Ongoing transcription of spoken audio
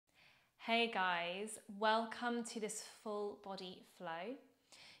Hey guys, welcome to this full body flow.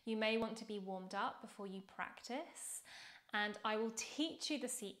 You may want to be warmed up before you practice, and I will teach you the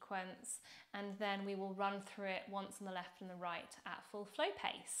sequence and then we will run through it once on the left and the right at full flow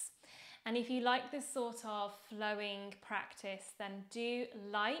pace. And if you like this sort of flowing practice, then do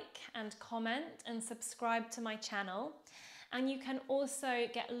like and comment and subscribe to my channel. And you can also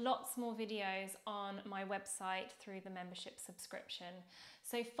get lots more videos on my website through the membership subscription.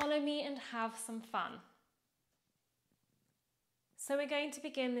 So follow me and have some fun. So we're going to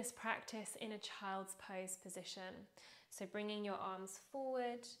begin this practice in a child's pose position. So bringing your arms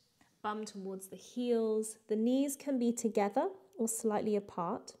forward, bum towards the heels. The knees can be together or slightly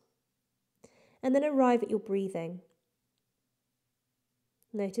apart. And then arrive at your breathing.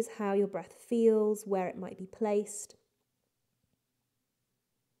 Notice how your breath feels, where it might be placed.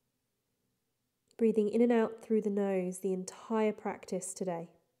 Breathing in and out through the nose the entire practice today.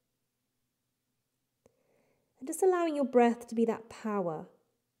 And just allowing your breath to be that power,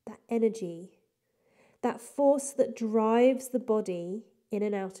 that energy, that force that drives the body in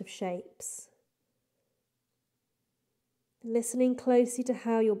and out of shapes. Listening closely to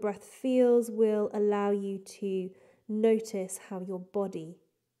how your breath feels will allow you to notice how your body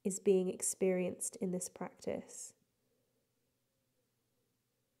is being experienced in this practice.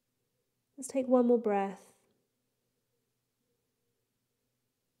 Let's take one more breath.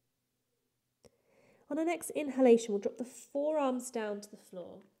 On our next inhalation, we'll drop the forearms down to the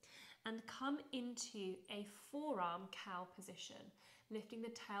floor and come into a forearm cow position, lifting the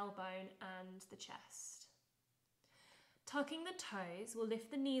tailbone and the chest. Tucking the toes, we'll lift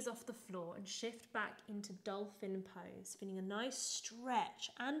the knees off the floor and shift back into dolphin pose, feeling a nice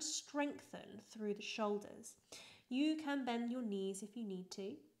stretch and strengthen through the shoulders. You can bend your knees if you need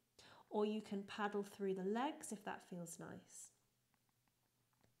to, or you can paddle through the legs if that feels nice.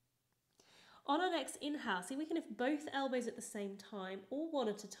 On our next inhale, see if we can lift both elbows at the same time or one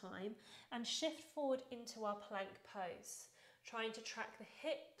at a time and shift forward into our plank pose, trying to track the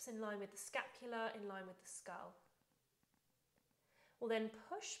hips in line with the scapula, in line with the skull. We'll then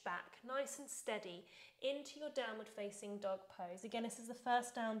push back nice and steady into your downward facing dog pose. Again, this is the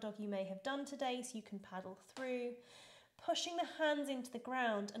first down dog you may have done today, so you can paddle through. Pushing the hands into the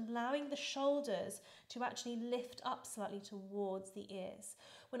ground and allowing the shoulders to actually lift up slightly towards the ears.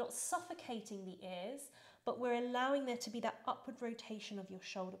 We're not suffocating the ears, but we're allowing there to be that upward rotation of your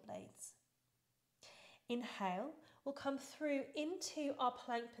shoulder blades. Inhale, we'll come through into our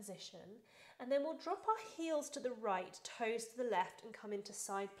plank position, and then we'll drop our heels to the right, toes to the left, and come into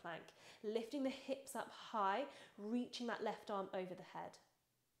side plank, lifting the hips up high, reaching that left arm over the head.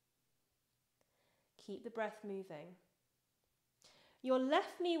 Keep the breath moving. Your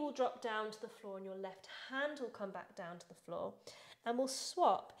left knee will drop down to the floor and your left hand will come back down to the floor, and we'll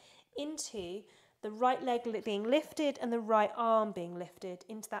swap into the right leg being lifted and the right arm being lifted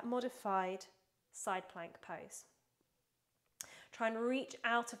into that modified side plank pose. Try and reach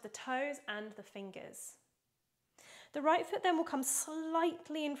out of the toes and the fingers. The right foot then will come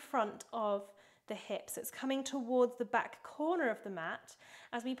slightly in front of the hips. It's coming towards the back corner of the mat.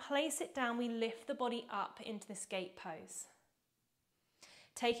 As we place it down, we lift the body up into this gate pose.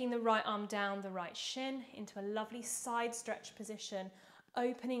 Taking the right arm down the right shin into a lovely side stretch position,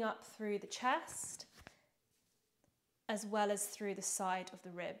 opening up through the chest as well as through the side of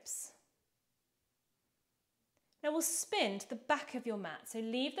the ribs. Now we'll spin to the back of your mat. So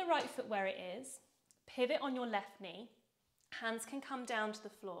leave the right foot where it is, pivot on your left knee, hands can come down to the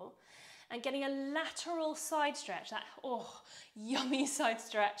floor, and getting a lateral side stretch, that yummy side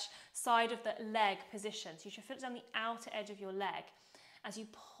stretch, side of the leg position. So you should feel it down the outer edge of your leg as you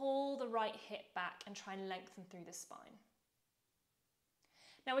pull the right hip back and try and lengthen through the spine.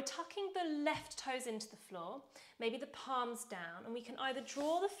 Now we're tucking the left toes into the floor, maybe the palms down, and we can either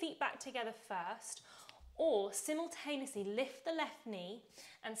draw the feet back together first or simultaneously lift the left knee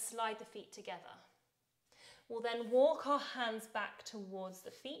and slide the feet together. We'll then walk our hands back towards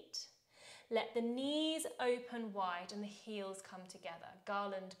the feet, let the knees open wide and the heels come together,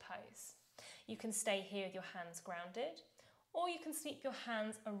 garland pose. You can stay here with your hands grounded, or you can sweep your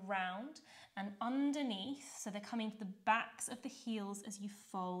hands around and underneath, so they're coming to the backs of the heels as you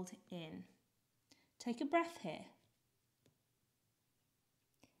fold in. Take a breath here.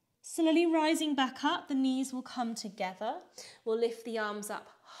 Slowly rising back up, the knees will come together. We'll lift the arms up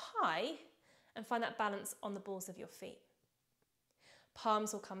high and find that balance on the balls of your feet.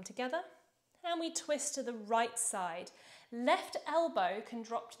 Palms will come together and we twist to the right side. Left elbow can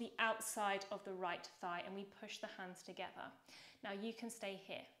drop to the outside of the right thigh and we push the hands together. Now you can stay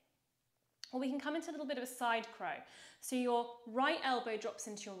here. Or we can come into a little bit of a side crow. So your right elbow drops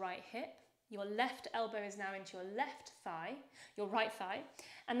into your right hip, your left elbow is now into your left thigh, your right thigh,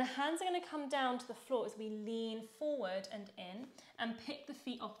 and the hands are going to come down to the floor as we lean forward and in and pick the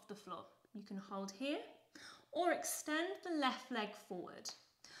feet off the floor. You can hold here or extend the left leg forward.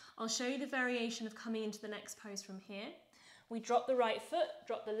 I'll show you the variation of coming into the next pose from here. We drop the right foot,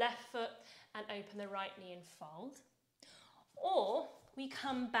 drop the left foot, and open the right knee and fold. Or we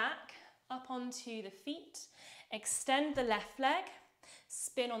come back up onto the feet, extend the left leg,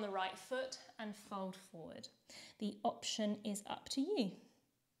 spin on the right foot, and fold forward. The option is up to you.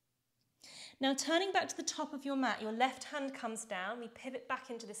 Now turning back to the top of your mat, your left hand comes down, we pivot back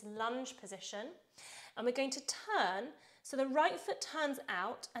into this lunge position, and we're going to turn so the right foot turns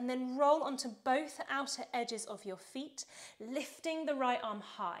out and then roll onto both outer edges of your feet, lifting the right arm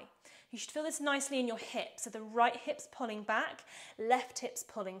high. You should feel this nicely in your hips, so the right hip's pulling back, left hip's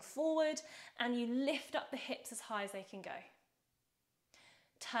pulling forward, and you lift up the hips as high as they can go.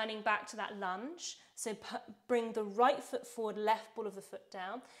 Turning back to that lunge, so bring the right foot forward, left ball of the foot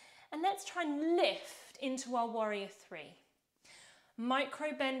down, and let's try and lift into our warrior three. Micro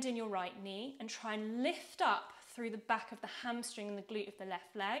bend in your right knee and try and lift up through the back of the hamstring and the glute of the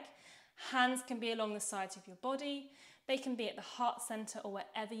left leg. Hands can be along the sides of your body. They can be at the heart center or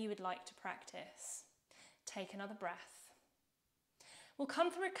wherever you would like to practice. Take another breath. We'll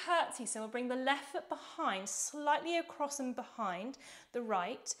come through a curtsy, so we'll bring the left foot behind, slightly across and behind the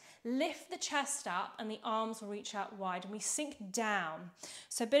right. Lift the chest up and the arms will reach out wide and we sink down.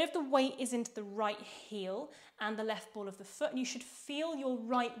 So a bit of the weight is into the right heel and the left ball of the foot, and you should feel your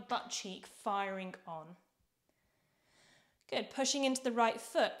right butt cheek firing on. Good, pushing into the right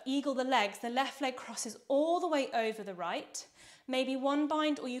foot, eagle the legs, the left leg crosses all the way over the right. Maybe one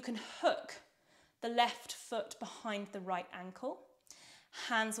bind, or you can hook the left foot behind the right ankle.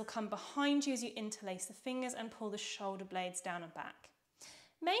 Hands will come behind you as you interlace the fingers and pull the shoulder blades down and back.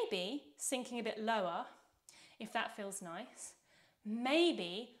 Maybe sinking a bit lower, if that feels nice.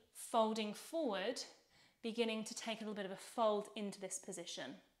 Maybe folding forward, beginning to take a little bit of a fold into this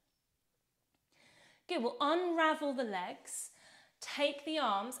position. Good, we'll unravel the legs, take the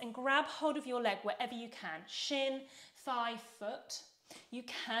arms and grab hold of your leg wherever you can. Shin, thigh, foot. You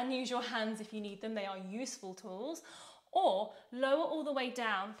can use your hands if you need them, they are useful tools. Or lower all the way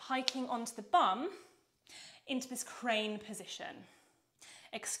down, piking onto the bum into this crane position.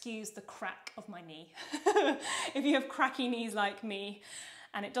 Excuse the crack of my knee. If you have cracky knees like me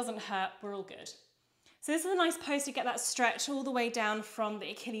and it doesn't hurt, we're all good. So this is a nice pose to get that stretch all the way down from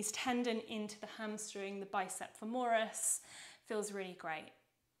the Achilles tendon into the hamstring, the bicep femoris. Feels really great.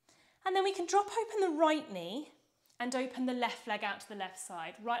 And then we can drop open the right knee and open the left leg out to the left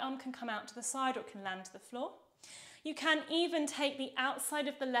side. Right arm can come out to the side or it can land to the floor. You can even take the outside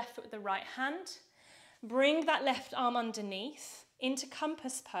of the left foot with the right hand, bring that left arm underneath into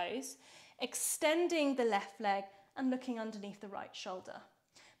compass pose, extending the left leg and looking underneath the right shoulder.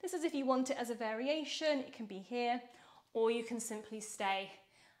 This is if you want it as a variation, it can be here, or you can simply stay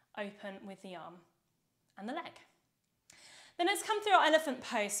open with the arm and the leg. Then let's come through our elephant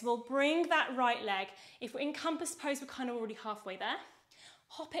pose. We'll bring that right leg. If we're in compass pose, we're kind of already halfway there.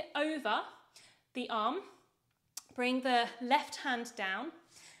 Hop it over the arm. Bring the left hand down,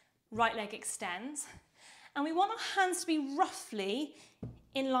 right leg extends, and we want our hands to be roughly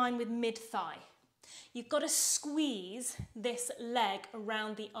in line with mid-thigh. You've got to squeeze this leg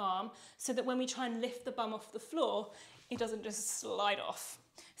around the arm so that when we try and lift the bum off the floor, it doesn't just slide off.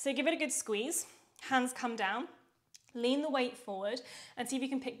 So give it a good squeeze, hands come down, lean the weight forward and see if you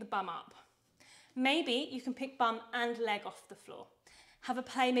can pick the bum up. Maybe you can pick bum and leg off the floor. Have a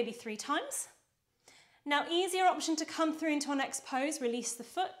play maybe 3 times. Now, easier option to come through into our next pose, release the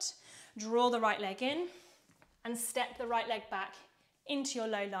foot, draw the right leg in, and step the right leg back into your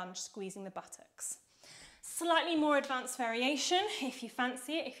low lunge, squeezing the buttocks. Slightly more advanced variation, if you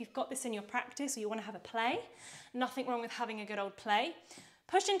fancy it, if you've got this in your practice or you want to have a play. Nothing wrong with having a good old play.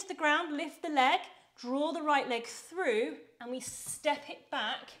 Push into the ground, lift the leg, draw the right leg through, and we step it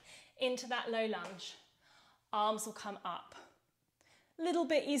back into that low lunge. Arms will come up. A little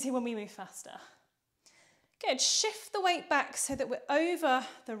bit easier when we move faster. Good, shift the weight back so that we're over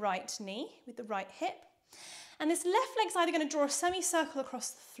the right knee with the right hip. And this left leg's either going to draw a semicircle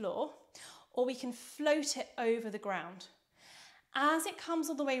across the floor or we can float it over the ground. As it comes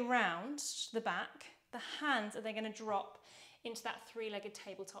all the way round to the back, the hands are then going to drop into that 3-legged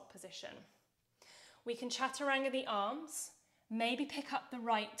tabletop position. We can chaturanga the arms, maybe pick up the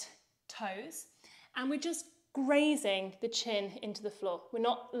right toes, and we're just grazing the chin into the floor. We're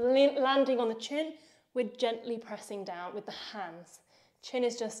not landing on the chin, we're gently pressing down with the hands. Chin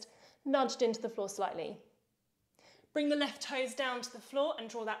is just nudged into the floor slightly. Bring the left toes down to the floor and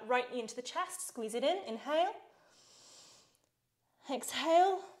draw that right knee into the chest. Squeeze it in, inhale.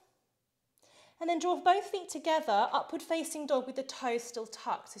 Exhale. And then draw both feet together, upward facing dog with the toes still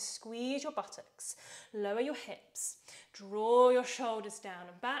tucked. So squeeze your buttocks, lower your hips, draw your shoulders down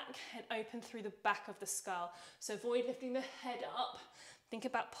and back and open through the back of the skull. So avoid lifting the head up. Think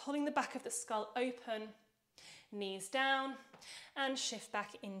about pulling the back of the skull open, knees down, and shift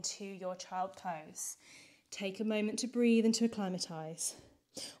back into your child pose. Take a moment to breathe and to acclimatise.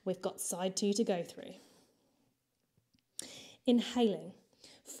 We've got side 2 to go through. Inhaling.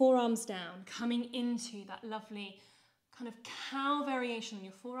 Forearms down, coming into that lovely kind of cow variation on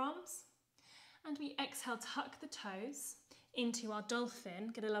your forearms. And we exhale, tuck the toes into our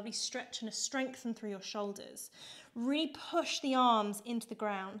dolphin. Get a lovely stretch and a strengthen through your shoulders. Really push the arms into the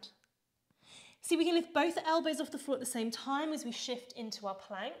ground. See, we can lift both elbows off the floor at the same time as we shift into our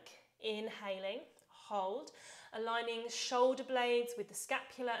plank. Inhaling, hold, aligning the shoulder blades with the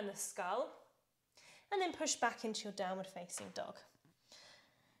scapula and the skull. And then push back into your downward facing dog.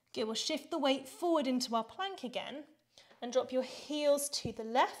 Good, we'll shift the weight forward into our plank again and drop your heels to the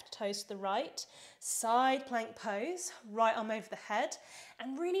left, toes to the right, side plank pose, right arm over the head,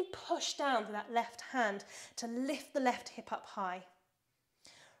 and really push down to that left hand to lift the left hip up high.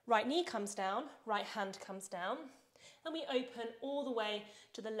 Right knee comes down, right hand comes down, and we open all the way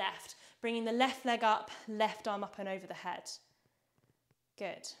to the left, bringing the left leg up, left arm up and over the head.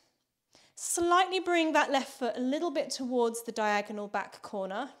 Good. Slightly bring that left foot a little bit towards the diagonal back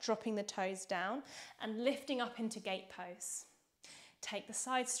corner, dropping the toes down and lifting up into gate pose. Take the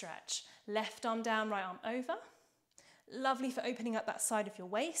side stretch, left arm down, right arm over. Lovely for opening up that side of your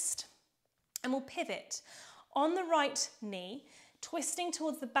waist. And we'll pivot on the right knee, twisting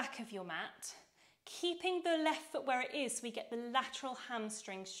towards the back of your mat, keeping the left foot where it is so we get the lateral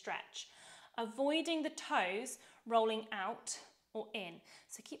hamstring stretch, avoiding the toes rolling out or in.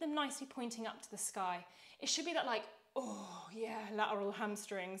 So keep them nicely pointing up to the sky. It should be that like, oh yeah, lateral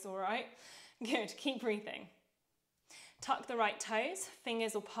hamstrings, all right? Good, keep breathing. Tuck the right toes,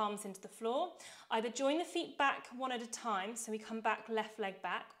 fingers or palms into the floor. Either join the feet back one at a time, so we come back, left leg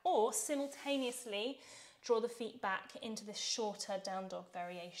back, or simultaneously draw the feet back into this shorter down dog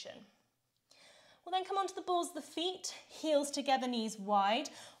variation. We'll then come onto the balls of the feet, heels together, knees wide.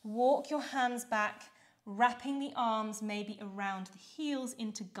 Walk your hands back, wrapping the arms maybe around the heels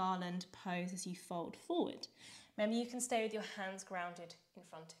into garland pose as you fold forward. Remember, you can stay with your hands grounded in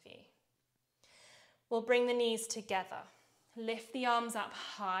front of you. We'll bring the knees together. Lift the arms up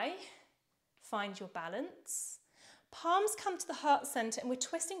high. Find your balance. Palms come to the heart center and we're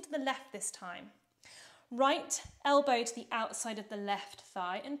twisting to the left this time. Right elbow to the outside of the left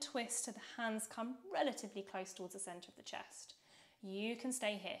thigh and twist so the hands come relatively close towards the center of the chest. You can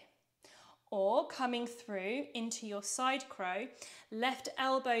stay here. Or coming through into your side crow, left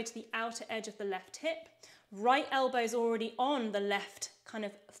elbow to the outer edge of the left hip, right elbow's already on the left kind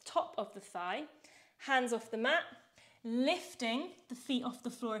of top of the thigh, hands off the mat, lifting the feet off the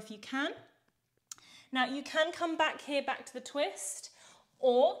floor if you can. Now you can come back here, back to the twist,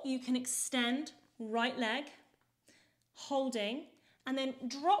 or you can extend right leg, holding, and then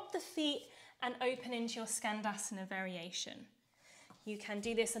drop the feet and open into your Skandasana variation. You can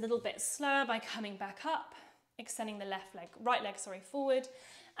do this a little bit slower by coming back up, extending the right leg forward,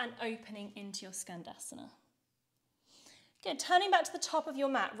 and opening into your Skandasana. Good, turning back to the top of your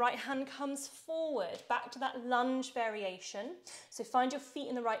mat, right hand comes forward, back to that lunge variation. So find your feet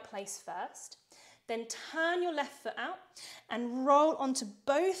in the right place first. Then turn your left foot out and roll onto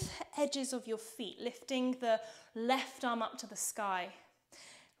both edges of your feet, lifting the left arm up to the sky.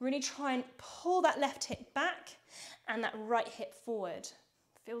 Really try and pull that left hip back and that right hip forward.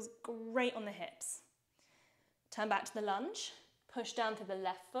 Feels great on the hips. Turn back to the lunge, push down through the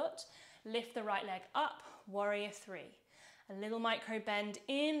left foot, lift the right leg up, warrior 3. A little micro bend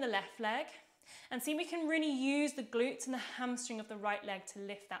in the left leg, and see if we can really use the glutes and the hamstring of the right leg to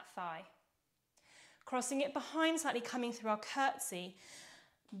lift that thigh. Crossing it behind slightly, coming through our curtsy,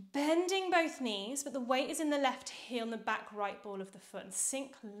 bending both knees, but the weight is in the left heel and the back right ball of the foot, and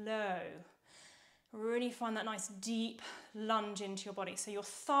sink low. Really find that nice deep lunge into your body. So your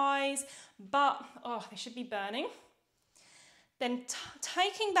thighs, butt, oh, they should be burning. Then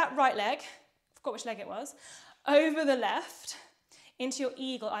taking that right leg, forgot which leg it was, over the left into your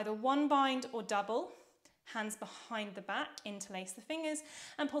eagle, either one bind or double, hands behind the back, interlace the fingers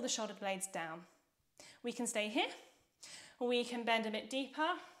and pull the shoulder blades down. We can stay here, or we can bend a bit deeper.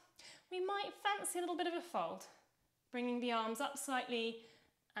 We might fancy a little bit of a fold, bringing the arms up slightly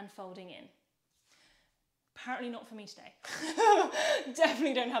and folding in. Apparently not for me today.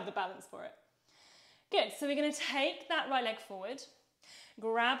 Definitely don't have the balance for it. Good, so we're going to take that right leg forward,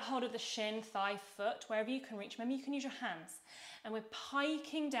 grab hold of the shin, thigh, foot, wherever you can reach. Remember, you can use your hands. And we're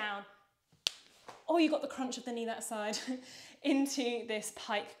piking down, or you got the crunch of the knee that side, into this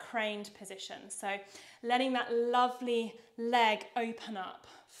pike craned position. So letting that lovely leg open up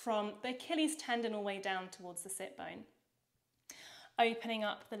from the Achilles tendon all the way down towards the sit bone. Opening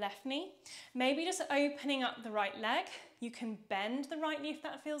up the left knee, maybe just opening up the right leg. You can bend the right knee if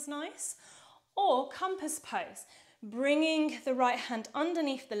that feels nice, or compass pose, bringing the right hand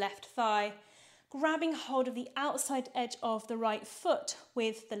underneath the left thigh, grabbing hold of the outside edge of the right foot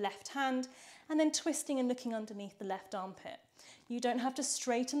with the left hand, and then twisting and looking underneath the left armpit. You don't have to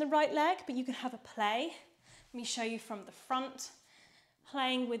straighten the right leg, but you can have a play. Let me show you from the front,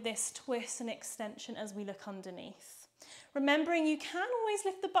 playing with this twist and extension as we look underneath. Remembering you can always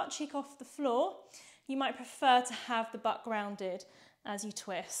lift the butt cheek off the floor. You might prefer to have the butt grounded as you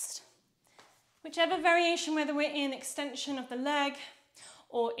twist. Whichever variation, whether we're in extension of the leg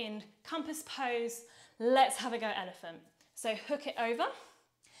or in compass pose, let's have a go at elephant. So hook it over,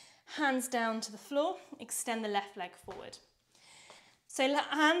 hands down to the floor, extend the left leg forward. So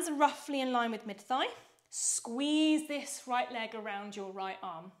hands are roughly in line with mid-thigh. Squeeze this right leg around your right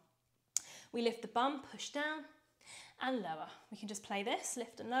arm. We lift the bum, push down, and lower. We can just play this,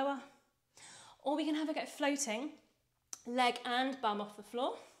 lift and lower. Or we can have a go floating, leg and bum off the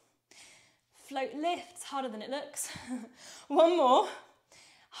floor. Float lifts, harder than it looks. One more.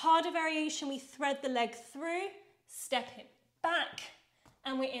 Harder variation, we thread the leg through, step it back,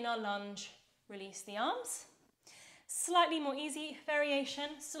 and we're in our lunge. Release the arms. Slightly more easy variation,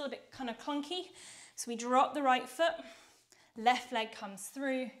 still a bit kind of clunky. So we drop the right foot, left leg comes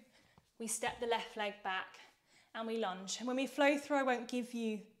through, we step the left leg back, and we lunge. And when we flow through, I won't give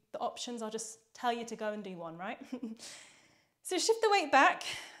you the options, I'll just tell you to go and do one, right? So shift the weight back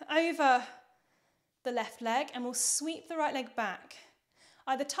over the left leg, and we'll sweep the right leg back,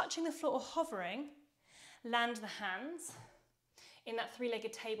 either touching the floor or hovering. Land the hands in that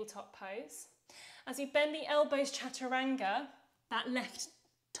three-legged tabletop pose. As you bend the elbows, chaturanga, that left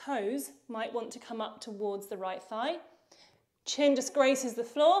toes might want to come up towards the right thigh. Chin just graces the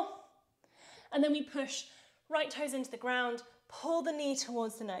floor. And then we push right toes into the ground, pull the knee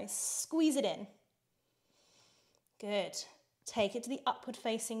towards the nose, squeeze it in. Good. Take it to the upward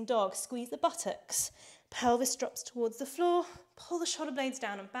facing dog, squeeze the buttocks, pelvis drops towards the floor, pull the shoulder blades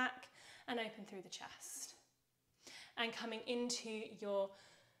down and back, and open through the chest. And coming into your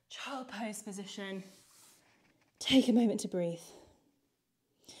child pose position, take a moment to breathe.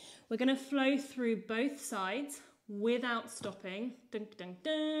 We're going to flow through both sides without stopping. Dun, dun,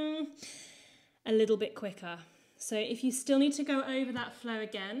 dun. A little bit quicker. So if you still need to go over that flow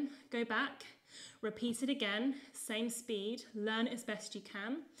again, go back, repeat it again, same speed, learn it as best you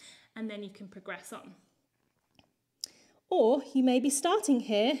can, and then you can progress on. Or you may be starting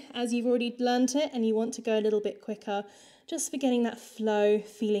here as you've already learnt it and you want to go a little bit quicker, just for getting that flow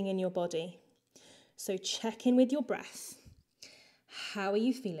feeling in your body. So check in with your breath. How are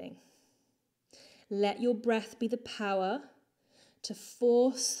you feeling? Let your breath be the power to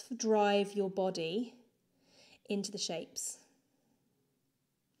force drive your body into the shapes.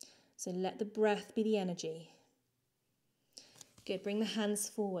 So let the breath be the energy. Good, bring the hands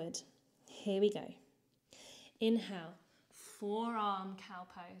forward. Here we go. Inhale, forearm cow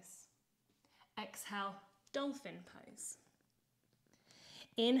pose. Exhale, dolphin pose.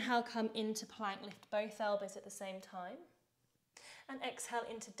 Inhale, come into plank, lift both elbows at the same time. And exhale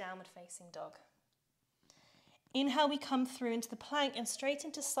into downward facing dog. Inhale, we come through into the plank and straight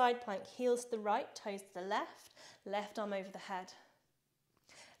into side plank, heels to the right, toes to the left, left arm over the head.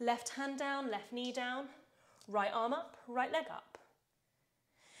 Left hand down, left knee down, right arm up, right leg up.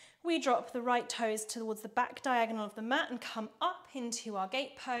 We drop the right toes towards the back diagonal of the mat and come up into our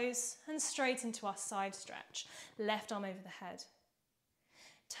gate pose and straight into our side stretch, left arm over the head.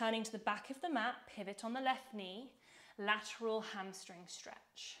 Turning to the back of the mat, pivot on the left knee, lateral hamstring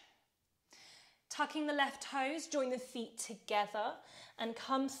stretch. Tucking the left toes, join the feet together and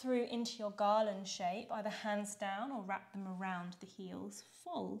come through into your garland shape, either hands down or wrap them around the heels.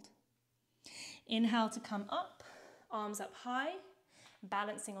 Fold. Inhale to come up, arms up high,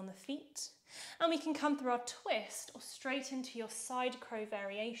 balancing on the feet. And we can come through our twist or straight into your side crow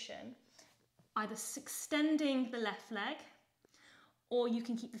variation, either extending the left leg or you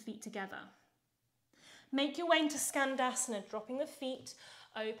can keep the feet together. Make your way into Skandasana, dropping the feet,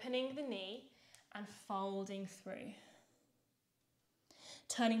 opening the knee, and folding through.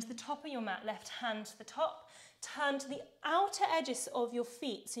 Turning to the top of your mat, left hand to the top, Turn to the outer edges of your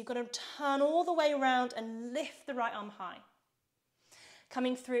feet. So you've got to turn all the way around and lift the right arm high.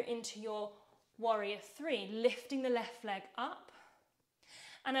 Coming through into your warrior three, lifting the left leg up.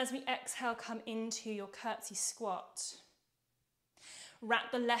 And as we exhale, come into your curtsy squat.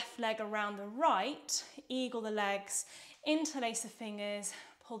 Wrap the left leg around the right, eagle the legs, interlace the fingers,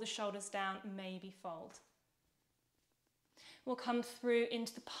 pull the shoulders down, maybe fold. We'll come through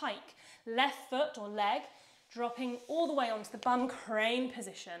into the pike, left foot or leg, dropping all the way onto the bum crane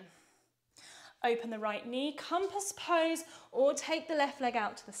position. Open the right knee, compass pose, or take the left leg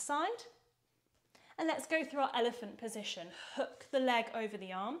out to the side. And let's go through our elephant position. Hook the leg over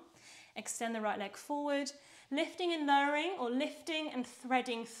the arm, extend the right leg forward, lifting and lowering or lifting and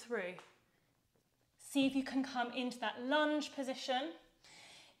threading through. See if you can come into that lunge position.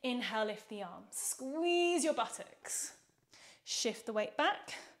 Inhale, lift the arms, squeeze your buttocks. Shift the weight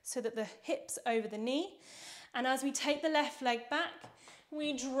back so that the hips over the knee. And as we take the left leg back,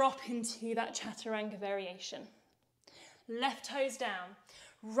 we drop into that chaturanga variation. Left toes down,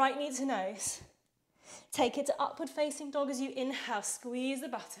 right knee to nose. Take it to upward facing dog as you inhale, squeeze the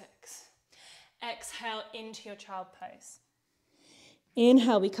buttocks. Exhale into your child pose.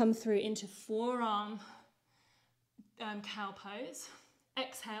 Inhale, we come through into forearm cow pose.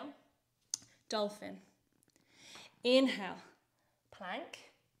 Exhale, dolphin. Inhale,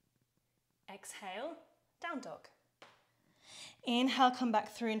 plank. Exhale, down dog. Inhale, come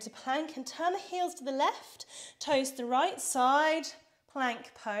back through into plank and turn the heels to the left, toes to the right, side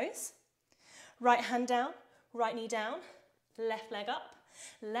plank pose. Right hand down, right knee down, left leg up,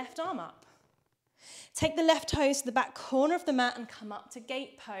 left arm up. Take the left toes to the back corner of the mat and come up to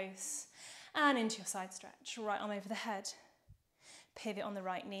gate pose and into your side stretch. Right arm over the head. Pivot on the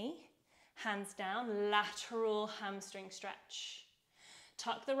right knee, hands down, lateral hamstring stretch.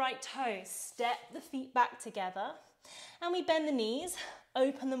 Tuck the right toes, step the feet back together, and we bend the knees,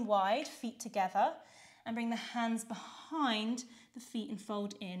 open them wide, feet together, and bring the hands behind the feet and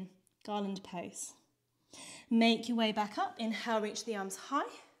fold in, garland pose. Make your way back up, inhale, reach the arms high.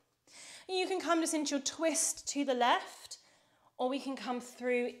 You can come just into your twist to the left, or we can come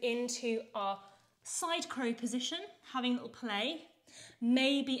through into our side crow position, having a little play,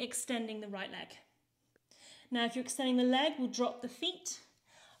 maybe extending the right leg. Now, if you're extending the leg, we'll drop the feet,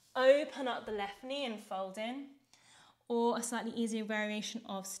 open up the left knee and fold in, or a slightly easier variation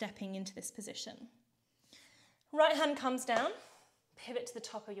of stepping into this position. Right hand comes down, pivot to the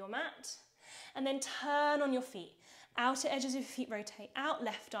top of your mat, and then turn on your feet. Outer edges of your feet rotate out,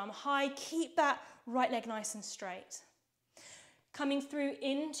 left arm high, keep that right leg nice and straight. Coming through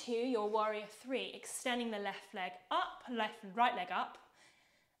into your warrior three, extending the left leg up, right leg up,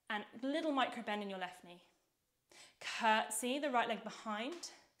 and a little micro bend in your left knee. Curtsy, the right leg behind,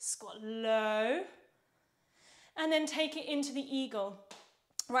 squat low, and then take it into the eagle.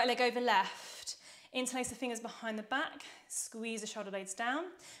 Right leg over left, interlace the fingers behind the back, squeeze the shoulder blades down,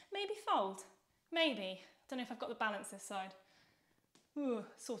 maybe fold, maybe. Don't know if I've got the balance this side. Ooh,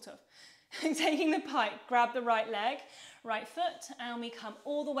 sort of. Taking the pike, grab the right leg, right foot, and we come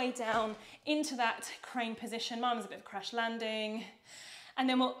all the way down into that crane position. Mine was a bit of a crash landing. And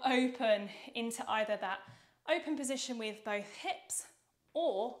then we'll open into either that open position with both hips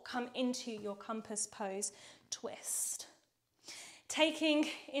or come into your compass pose twist. Taking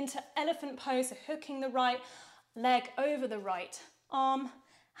into elephant pose, so hooking the right leg over the right arm,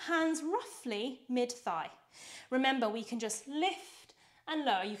 hands roughly mid-thigh. Remember, we can just lift and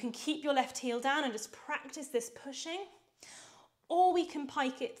lower. You can keep your left heel down and just practice this pushing, or we can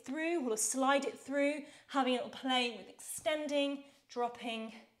pike it through or slide it through, having a little play with extending,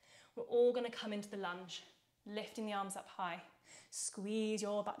 dropping. We're all going to come into the lunge, lifting the arms up high. Squeeze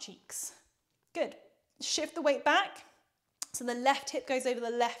your butt cheeks. Good. Shift the weight back. So the left hip goes over the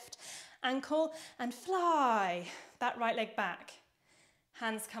left ankle and fly that right leg back.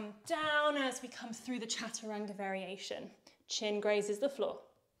 Hands come down as we come through the chaturanga variation. Chin grazes the floor.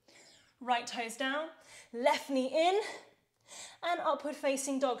 Right toes down, left knee in, and upward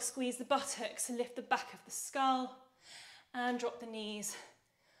facing dog. Squeeze the buttocks, lift the back of the skull, and drop the knees.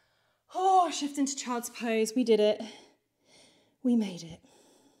 Oh, shift into child's pose. We did it. We made it.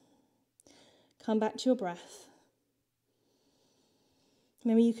 Come back to your breath.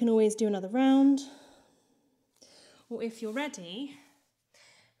 Maybe you can always do another round. Or if you're ready,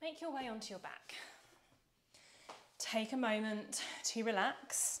 make your way onto your back. Take a moment to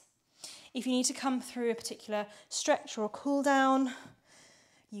relax. If you need to come through a particular stretch or a cool down,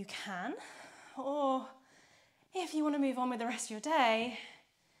 you can. Or if you want to move on with the rest of your day,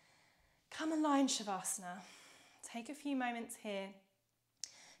 come and lie in Shavasana. Take a few moments here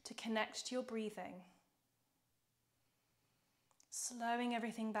to connect to your breathing. Slowing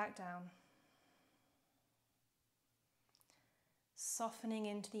everything back down. Softening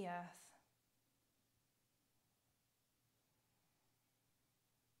into the earth.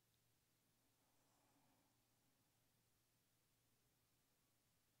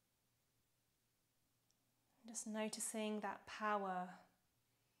 Just noticing that power,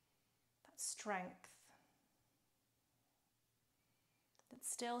 that strength that's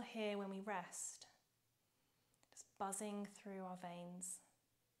still here when we rest, just buzzing through our veins.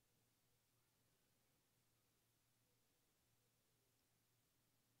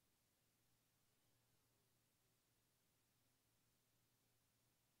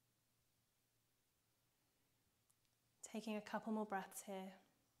 Taking a couple more breaths here.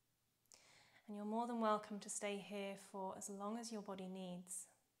 And you're more than welcome to stay here for as long as your body needs,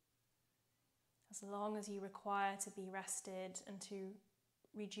 as long as you require to be rested and to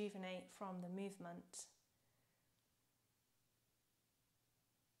rejuvenate from the movement.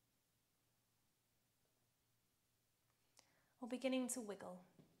 Or beginning to wiggle.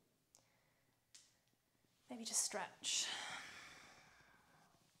 Maybe just stretch.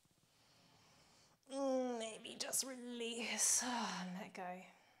 Maybe just release and let go.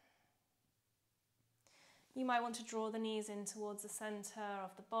 You might want to draw the knees in towards the centre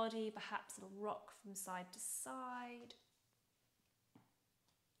of the body, perhaps it'll rock from side to side.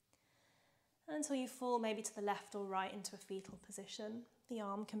 Until you fall maybe to the left or right into a fetal position. The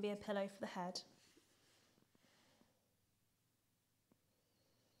arm can be a pillow for the head.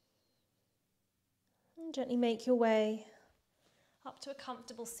 And gently make your way up to a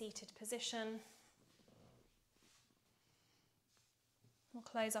comfortable seated position. We'll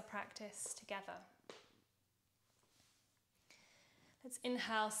close our practice together. Let's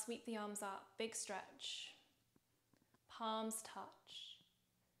inhale, sweep the arms up, big stretch. Palms touch.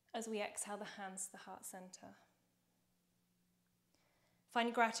 As we exhale, the hands to the heart center.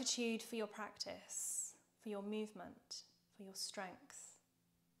 Find gratitude for your practice, for your movement, for your strength.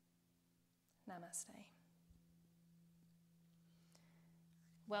 Namaste.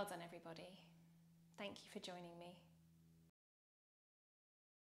 Well done, everybody. Thank you for joining me.